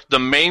book, the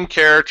main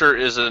character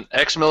is an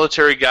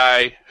ex-military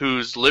guy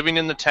who's living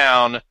in the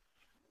town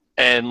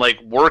and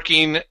like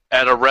working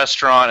at a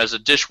restaurant as a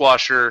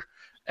dishwasher,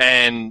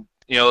 and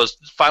has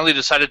finally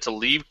decided to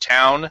leave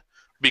town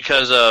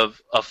because of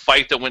a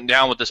fight that went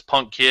down with this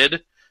punk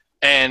kid.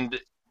 and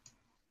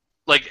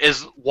like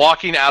is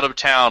walking out of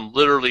town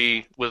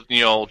literally with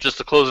just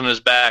the clothes on his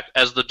back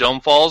as the dome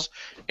falls.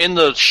 In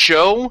the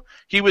show,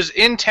 he was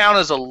in town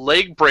as a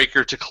leg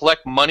breaker to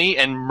collect money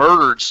and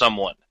murdered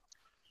someone.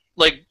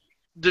 Like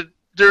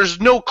there's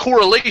no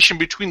correlation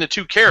between the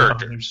two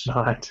characters. No,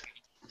 there's not.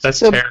 That's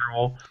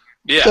terrible.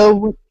 Yeah.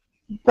 So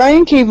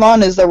Brian K.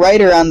 Vaughan is the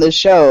writer on this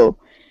show,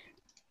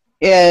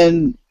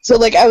 and so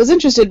like I was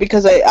interested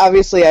because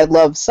I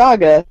love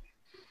Saga,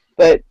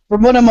 but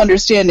from what I'm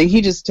understanding,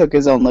 he just took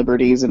his own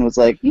liberties and was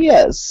like,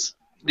 yes.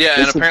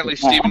 Yeah, and apparently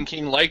Stephen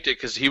King liked it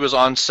because he was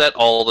on set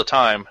all the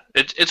time.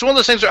 It's one of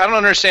those things where I don't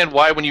understand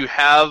why when you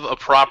have a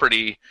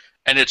property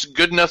and it's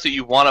good enough that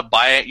you want to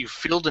buy it, you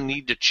feel the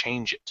need to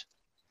change it.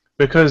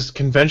 Because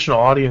conventional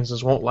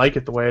audiences won't like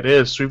it the way it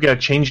is, so we've got to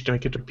change it to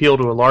make it appeal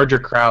to a larger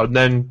crowd and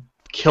then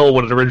kill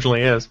what it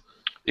originally is.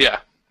 Yeah.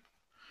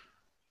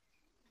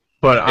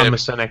 But I'm a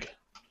cynic.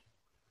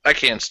 I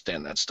can't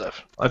stand that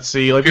stuff. Let's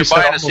see. Like if you're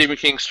buying a Stephen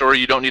King story,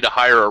 you don't need to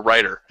hire a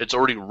writer. It's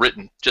already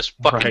written. Just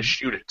fucking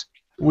shoot it.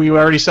 We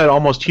already said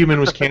Almost Human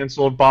was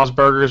canceled. Bob's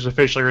Burgers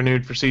officially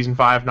renewed for Season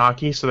 5,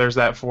 Naki, so there's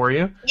that for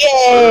you.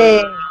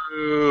 Yay!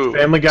 Ooh.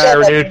 Family Guy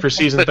renewed for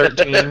Season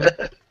 13.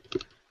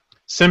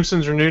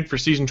 Simpsons renewed for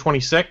Season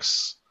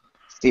 26.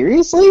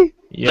 Seriously?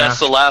 Yeah. That's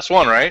the last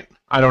one, right?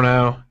 I don't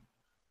know.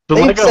 The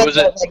Lego was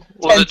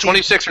it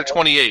 26 or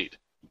 28?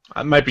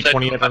 It might be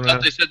 28. I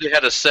thought they said they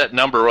had a set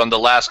number on the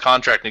last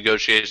contract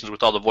negotiations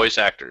with all the voice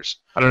actors.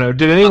 I don't know.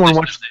 Did anyone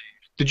watch?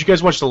 Did you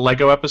guys watch the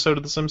Lego episode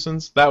of The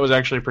Simpsons? That was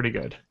actually pretty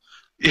good.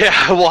 Yeah,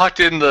 I walked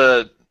in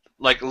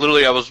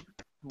literally I was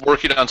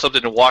working on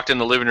something and walked in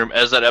the living room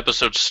as that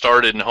episode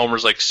started, and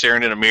Homer's like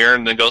staring in a mirror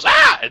and then goes,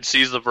 ah! And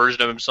sees the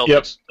version of himself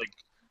that's like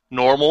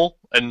normal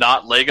and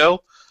not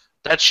Lego.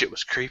 That shit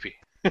was creepy.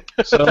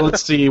 So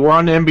let's see. We're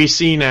on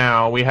NBC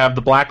now. We have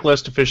The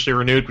Blacklist officially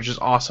renewed, which is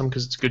awesome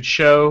because it's a good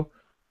show.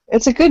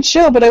 It's a good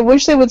show, but I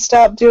wish they would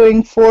stop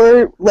doing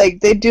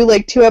they'd do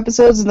like 2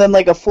 episodes and then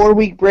like a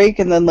 4-week break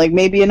and then like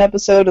maybe an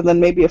episode and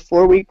then maybe a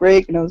 4-week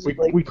break. And I was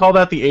we call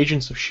that the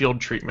Agents of S.H.I.E.L.D.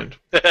 treatment.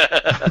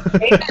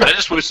 I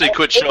just wish they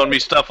quit showing me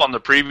stuff on the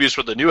previews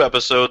for the new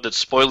episode that's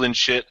spoiling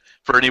shit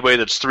for anybody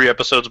that's 3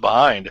 episodes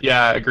behind.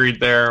 Yeah, agreed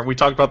there. We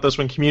talked about this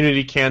when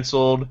Community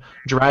canceled,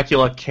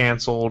 Dracula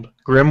canceled,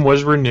 Grimm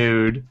was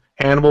renewed,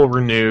 Hannibal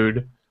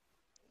renewed.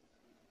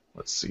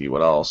 Let's see,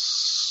 what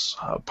else?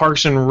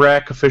 Parks and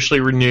Rec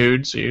officially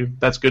renewed, so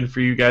that's good for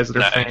you guys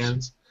that are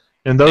fans.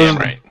 And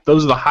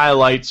those are the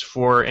highlights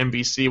for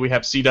NBC. We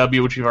have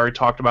CW, which we've already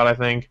talked about, I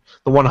think.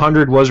 The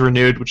 100 was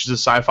renewed, which is a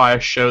sci-fi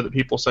show that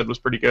people said was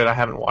pretty good. I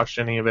haven't watched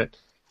any of it.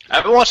 I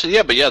haven't watched it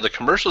yet, but yeah, the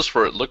commercials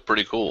for it look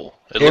pretty cool.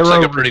 It looks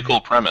like a pretty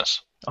cool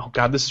premise. Oh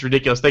god, this is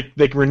ridiculous. They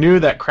renew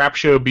that crap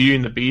show Beauty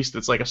and the Beast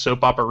that's like a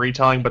soap opera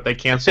retelling, but they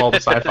cancel all the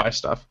sci-fi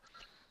stuff.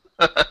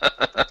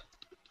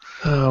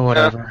 Oh,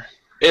 whatever.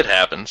 It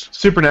happens.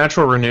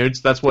 Supernatural renewed.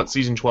 So that's what,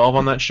 season 12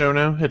 on that show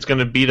now? It's going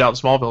to beat out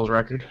Smallville's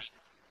record.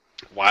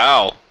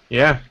 Wow.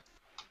 Yeah.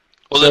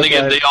 Well, then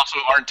again, they also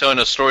aren't telling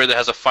a story that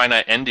has a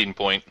finite ending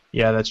point.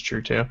 Yeah, that's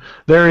true, too.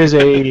 There is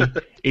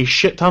a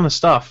shit ton of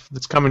stuff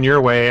that's coming your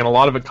way, and a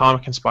lot of it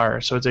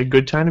comic-inspired, so it's a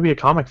good time to be a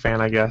comic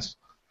fan, I guess.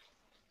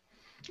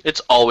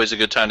 It's always a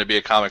good time to be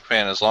a comic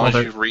fan, as long as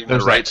you've read the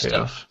right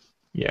stuff.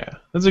 Yeah,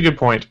 that's a good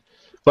point.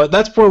 But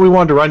that's what we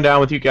wanted to run down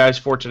with you guys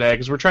for today,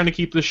 because we're trying to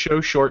keep this show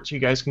short so you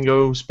guys can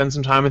go spend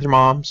some time with your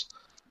moms.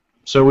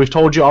 So we've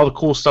told you all the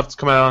cool stuff that's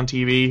coming out on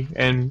TV,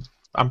 and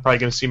I'm probably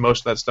going to see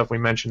most of that stuff we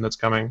mentioned that's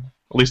coming,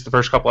 at least the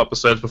first couple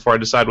episodes before I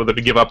decide whether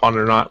to give up on it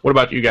or not. What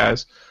about you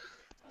guys?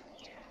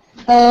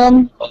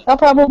 I'll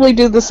probably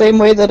do the same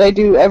way that I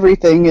do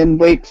everything and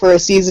wait for a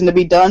season to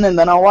be done, and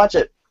then I'll watch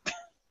it.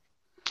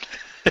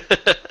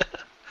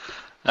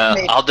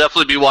 I'll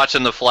definitely be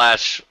watching The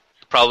Flash,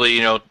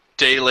 probably,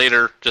 day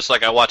later, just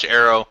like I watch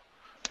Arrow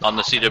on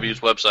the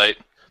CW's website.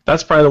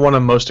 That's probably the one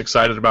I'm most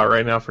excited about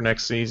right now for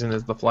next season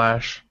is The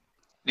Flash.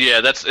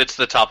 Yeah, it's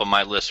the top of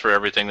my list for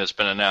everything that's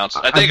been announced.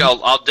 I think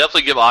I'll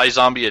definitely give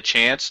iZombie a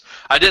chance.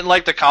 I didn't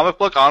like the comic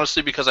book,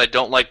 honestly, because I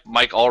don't like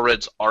Mike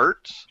Allred's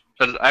art.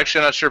 But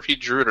actually, I'm not sure if he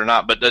drew it or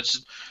not. But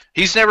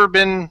he's never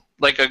been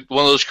like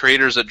one of those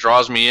creators that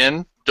draws me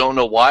in. Don't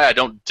know why. I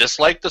don't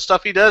dislike the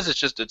stuff he does. It's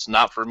just it's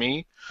not for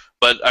me.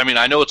 But, I mean,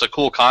 I know it's a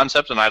cool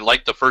concept, and I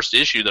liked the first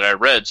issue that I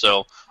read,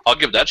 so I'll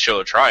give that show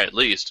a try at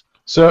least.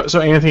 So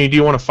Anthony, do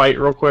you want to fight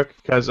real quick?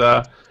 Because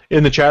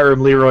in the chat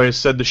room, Leroy has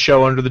said the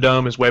show Under the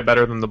Dome is way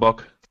better than the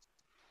book.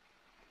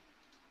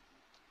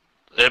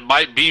 It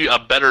might be a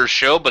better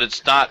show, but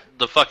it's not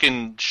the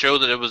fucking show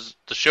that it was.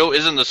 The show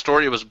isn't the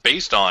story it was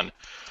based on.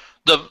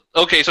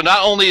 Okay, so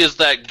not only is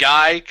that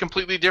guy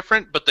completely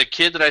different, but the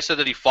kid that I said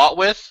that he fought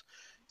with,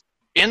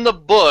 in the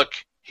book,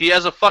 he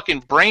has a fucking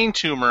brain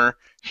tumor.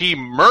 He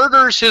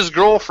murders his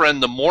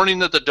girlfriend the morning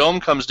that the dome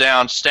comes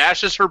down,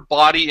 stashes her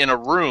body in a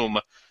room,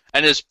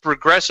 and is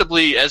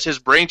progressively, as his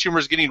brain tumor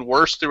is getting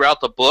worse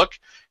throughout the book,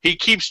 he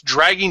keeps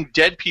dragging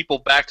dead people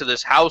back to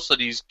this house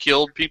that he's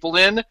killed people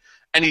in,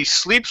 and he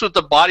sleeps with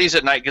the bodies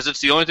at night because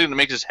it's the only thing that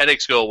makes his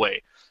headaches go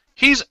away.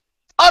 He's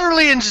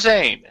utterly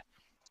insane.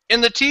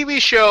 In the TV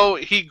show,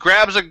 he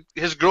grabs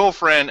his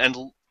girlfriend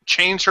and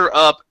chains her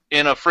up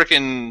in a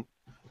frickin'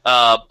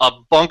 a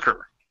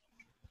bunker,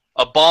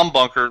 a bomb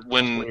bunker.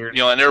 When and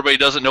everybody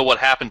doesn't know what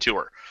happened to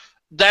her.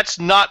 That's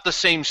not the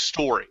same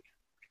story.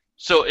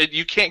 So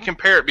you can't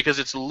compare it because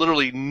it's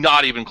literally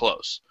not even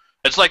close.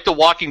 It's like The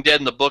Walking Dead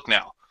in the book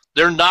now.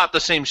 They're not the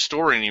same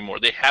story anymore.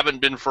 They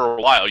haven't been for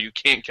a while. You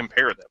can't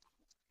compare them.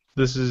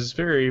 This is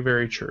very,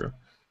 very true.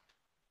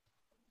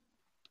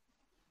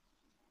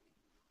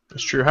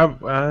 It's true.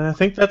 I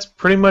think that's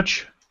pretty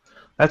much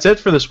it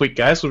for this week,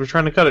 guys. So we're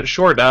trying to cut it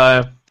short.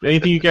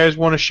 Anything you guys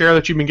want to share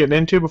that you've been getting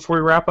into before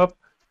we wrap up?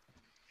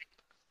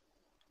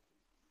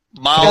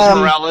 Miles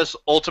Morales,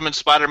 Ultimate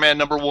Spider-Man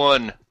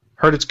 #1.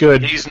 Heard it's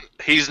good.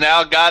 He's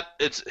now got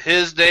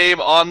his name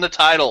on the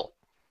title.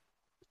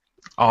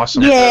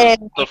 Awesome. Yeah.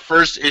 The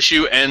first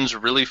issue ends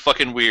really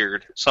fucking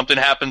weird. Something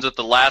happens at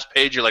the last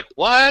page. You're like,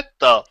 what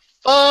the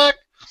fuck?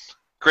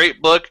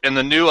 Great book, and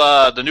the new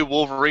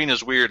Wolverine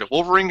is weird.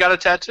 Wolverine got a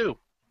tattoo.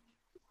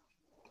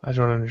 I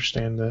don't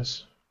understand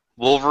this.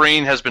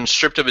 Wolverine has been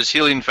stripped of his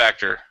healing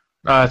factor.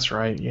 That's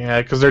right,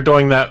 yeah, because they're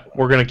doing that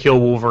we're going to kill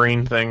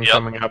Wolverine thing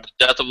coming up.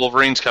 Death of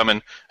Wolverine's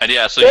coming. And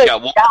yeah, so you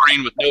got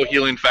Wolverine with no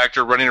healing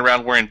factor running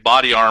around wearing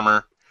body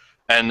armor.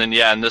 And then,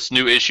 in this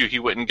new issue, he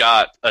went and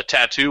got a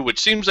tattoo, which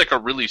seems like a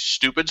really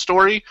stupid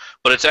story,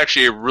 but it's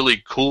actually a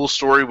really cool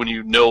story when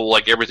you know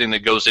like everything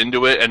that goes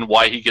into it and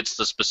why he gets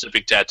the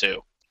specific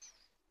tattoo.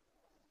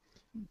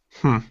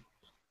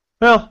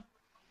 Well,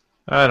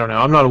 I don't know.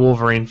 I'm not a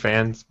Wolverine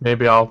fan.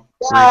 Maybe I'll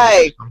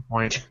read it at some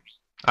point.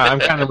 I'm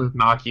kind of with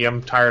Naki.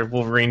 I'm tired of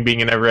Wolverine being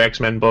in every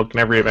X-Men book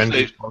and every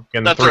Avengers book.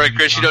 And that's all right,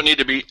 Chris. You don't need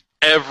to be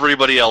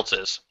everybody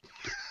else's.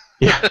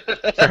 Yeah,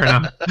 fair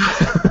enough.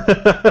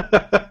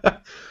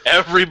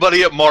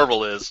 Everybody at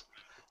Marvel is.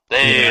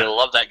 They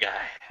love that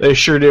guy. They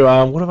sure do.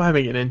 What have I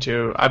been getting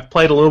into? I've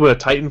played a little bit of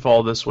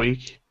Titanfall this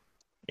week,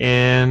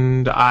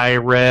 and I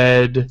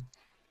read...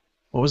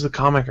 What was the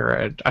comic I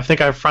read? I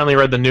think I finally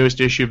read the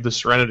newest issue of the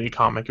Serenity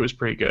comic. It was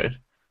pretty good.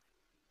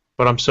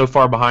 But I'm so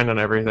far behind on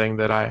everything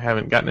that I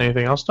haven't gotten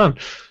anything else done.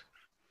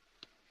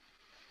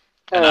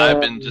 And I've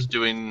been just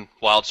doing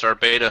WildStar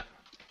Beta.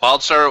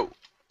 WildStar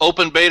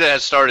Open Beta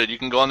has started. You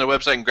can go on their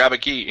website and grab a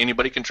key.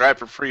 Anybody can try it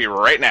for free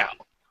right now.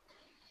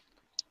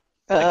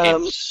 That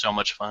game is so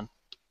much fun.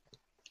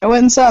 I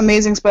went and saw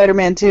Amazing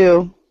Spider-Man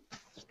 2.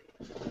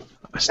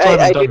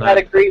 I do not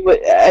agree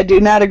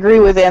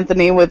with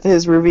Anthony with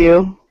his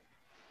review.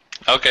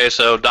 Okay,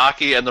 so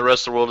Naki and the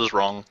rest of the world is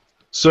wrong.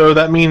 So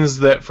that means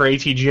that for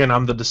ATGN,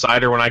 I'm the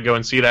decider when I go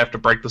and see it. I have to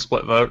break the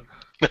split vote.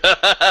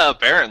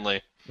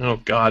 Apparently. Oh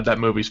God, that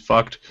movie's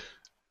fucked.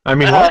 I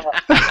mean, what?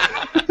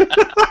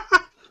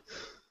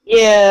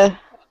 Yeah.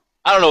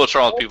 I don't know what's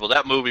wrong with people.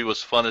 That movie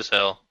was fun as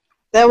hell.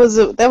 That was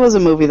a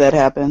movie that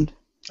happened.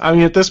 I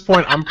mean, at this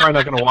point, I'm probably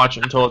not going to watch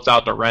it until it's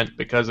out to rent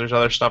because there's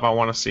other stuff I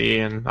want to see,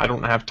 and I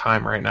don't have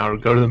time right now to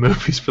go to the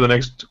movies for the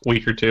next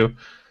week or two.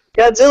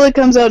 Godzilla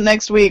comes out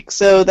next week,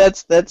 so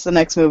that's the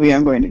next movie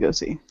I'm going to go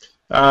see.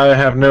 I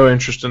have no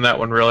interest in that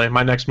one, really.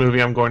 My next movie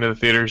I'm going to the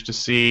theaters to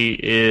see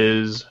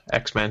is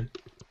X-Men.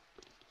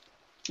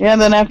 Yeah,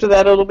 and then after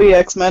that it'll be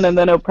X-Men, and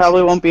then it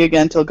probably won't be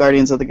again until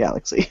Guardians of the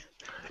Galaxy.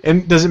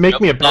 And does it make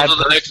me a bad person?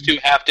 Those are the next 2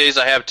 half days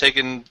I have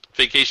taken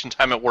vacation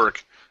time at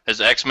work as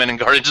X-Men and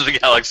Guardians of the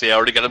Galaxy. I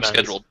already got them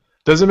scheduled.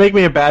 Does it make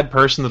me a bad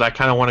person that I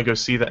kind of want to go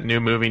see that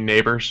new movie,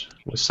 Neighbors,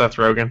 with Seth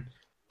Rogen?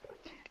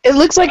 It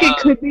looks like it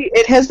could be.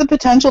 It has the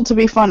potential to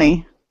be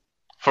funny.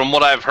 From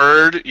what I've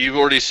heard, you've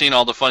already seen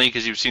all the funny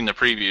because you've seen the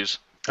previews.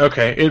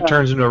 Okay, it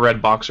turns into a red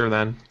boxer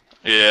then.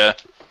 Yeah.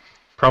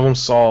 Problem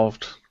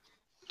solved.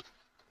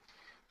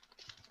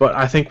 But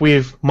I think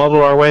we've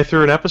muddled our way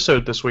through an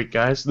episode this week,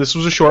 guys. This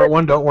was a short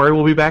one. Don't worry,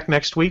 we'll be back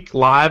next week,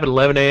 live at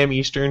 11 a.m.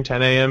 Eastern,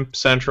 10 a.m.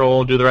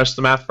 Central. Do the rest of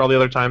the math for all the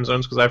other time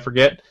zones because I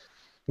forget.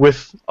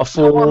 With a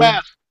full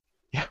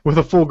with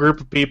a full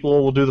group of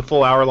people, we'll do the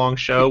full hour-long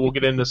show. We'll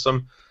get into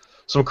some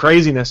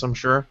craziness, I'm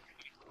sure.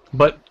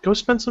 But go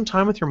spend some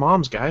time with your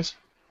moms, guys.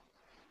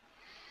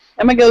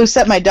 I'm going to go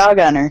set my dog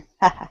on her.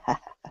 And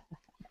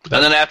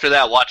then after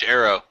that, watch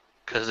Arrow,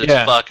 because it's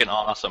fucking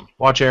awesome.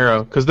 Watch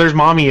Arrow, because there's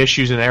mommy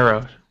issues in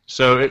Arrow.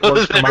 So it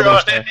works for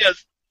Mother's Day.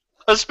 Yes.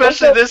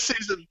 Especially this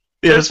season.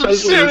 Yeah, there's some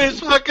serious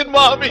fucking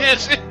mommy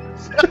issues.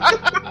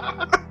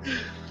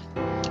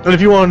 And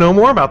if you want to know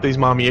more about these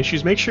mommy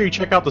issues, make sure you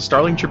check out the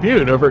Starling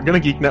Tribune over at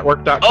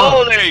GonnaGeekNetwork.com.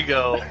 Oh, there you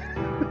go.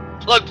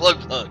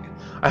 Plug.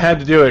 I had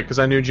to do it because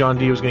I knew John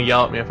D was going to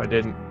yell at me if I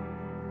didn't.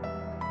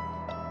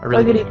 I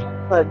really did.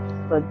 Plug.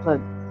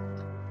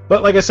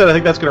 But like I said, I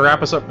think that's going to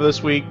wrap us up for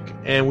this week,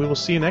 and we will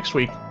see you next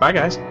week. Bye,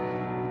 guys.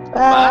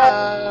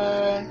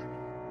 Bye.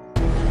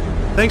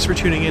 Thanks for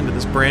tuning in to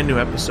this brand new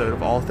episode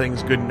of All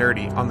Things Good and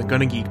Nerdy on the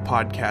Gonna Geek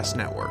Podcast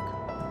Network.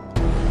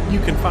 You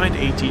can find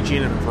ATGN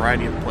in a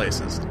variety of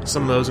places.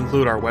 Some of those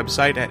include our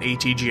website at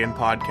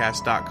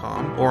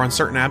atgnpodcast.com or on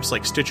certain apps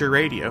like Stitcher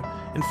Radio.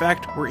 In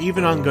fact, we're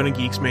even on Gonna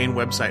Geek's main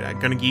website at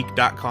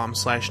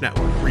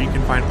gonnageek.com/network, where you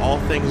can find all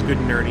things good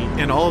and nerdy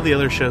and all of the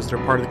other shows that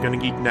are part of the Gonna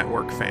Geek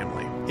Network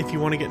family. If you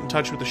want to get in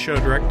touch with the show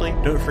directly,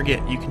 don't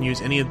forget you can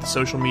use any of the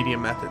social media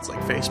methods like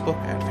Facebook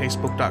at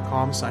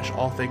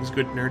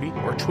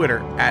facebook.com/allthingsgoodnerdy or Twitter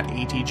at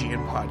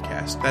ATGN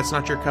Podcast. That's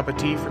not your cup of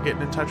tea for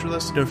getting in touch with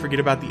us? Don't forget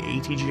about the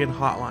ATGN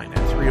hotline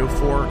at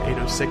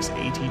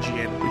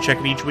 304-806-ATGN. We check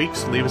it each week,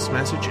 so leave us a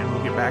message and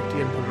we'll get back to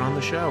you and put it on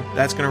the show.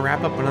 That's going to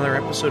wrap up another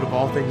episode of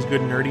All Things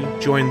Good and Nerdy.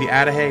 Join the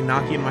Adahay,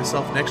 Naki, and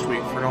myself next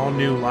week for an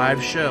all-new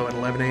live show at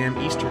 11 a.m.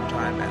 Eastern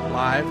Time at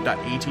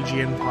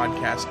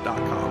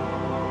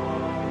live.atgnpodcast.com.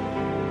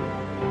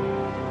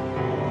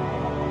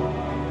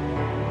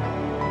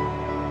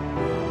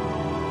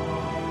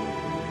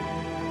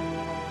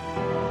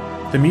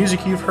 The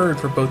music you've heard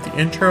for both the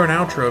intro and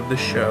outro of this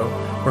show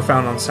were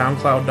found on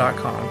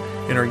SoundCloud.com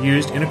and are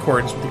used in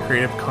accordance with the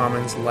Creative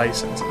Commons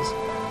licenses.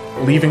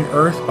 Leaving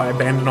Earth by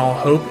Abandon All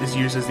Hope is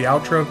used as the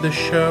outro of this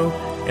show,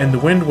 and The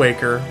Wind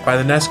Waker by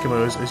the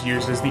Neskimos is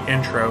used as the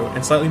intro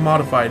and slightly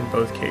modified in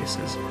both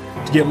cases.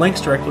 To get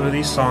links directly to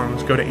these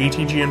songs, go to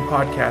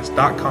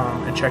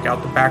atgnpodcast.com and check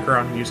out the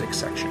background music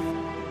section.